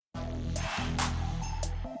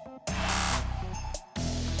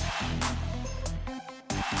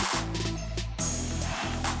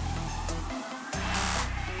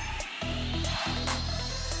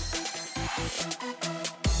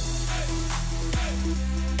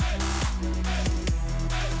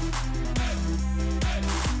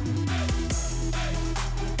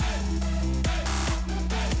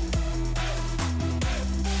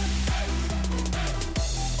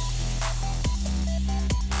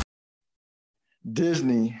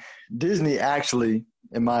Disney, Disney actually,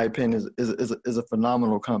 in my opinion, is a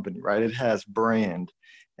phenomenal company, right? It has brand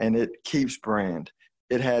and it keeps brand.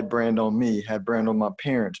 It had brand on me, had brand on my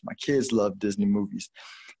parents. My kids love Disney movies.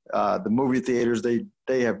 The movie theaters,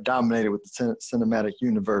 they have dominated with the cinematic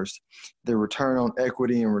universe. Their return on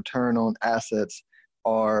equity and return on assets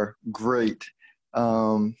are great.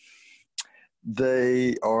 Um,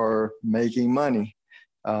 they are making money.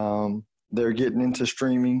 They're getting into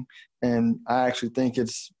streaming, and I actually think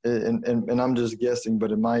and I'm just guessing,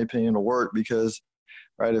 but in my opinion, it'll work because,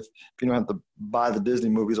 right, if you don't have to buy the Disney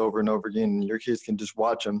movies over and over again, your kids can just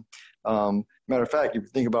watch them. Matter of fact, if you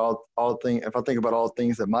think about if I think about all the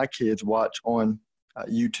things that my kids watch on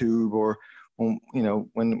YouTube or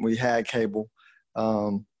when we had cable,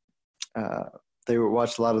 um, uh, they would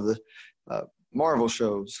watch a lot of the Marvel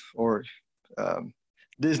shows or um,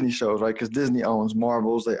 Disney shows, right? Because Disney owns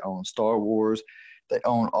Marvels, they own Star Wars, they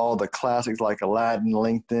own all the classics like Aladdin,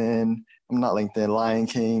 Lion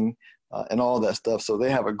King, and all that stuff. So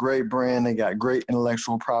they have a great brand. They got great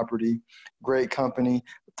intellectual property, great company.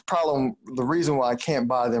 The reason why I can't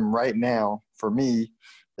buy them right now for me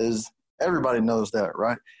is everybody knows that,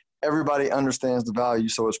 right? Everybody understands the value,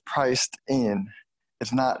 so it's priced in.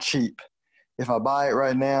 It's not cheap. If I buy it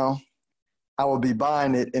right now, I will be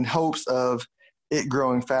buying it in hopes of it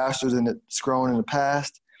growing faster than it's grown in the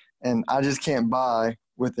past. And I just can't buy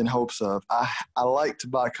within hopes of. I like to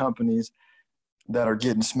buy companies that are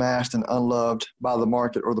getting smashed and unloved by the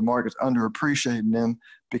market or the market's underappreciating them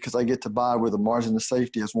because I get to buy with a margin of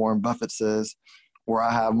safety, as Warren Buffett says, where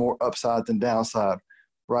I have more upside than downside.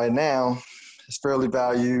 Right now, it's fairly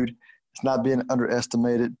valued. It's not being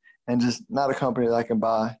underestimated and just not a company that I can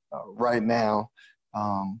buy right now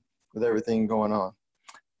with everything going on,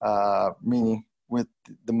 meaning with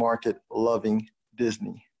the market loving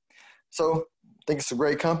Disney. So I think it's a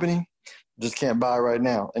great company. Just can't buy right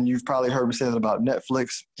now. And you've probably heard me say that about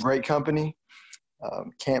Netflix. Great company.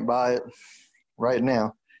 Can't buy it right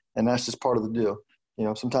now. And that's just part of the deal.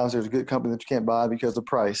 Sometimes there's a good company that you can't buy because of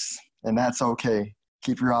price. And that's okay.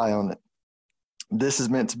 Keep your eye on it. This is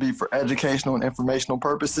meant to be for educational and informational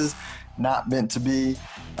purposes, not meant to be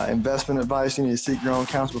investment advice. You need to seek your own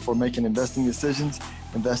counsel before making investing decisions.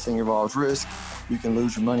 Investing involves risk. You can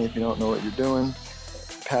lose your money if you don't know what you're doing.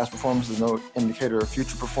 Past performance is no indicator of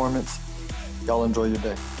future performance. Y'all enjoy your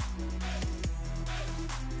day.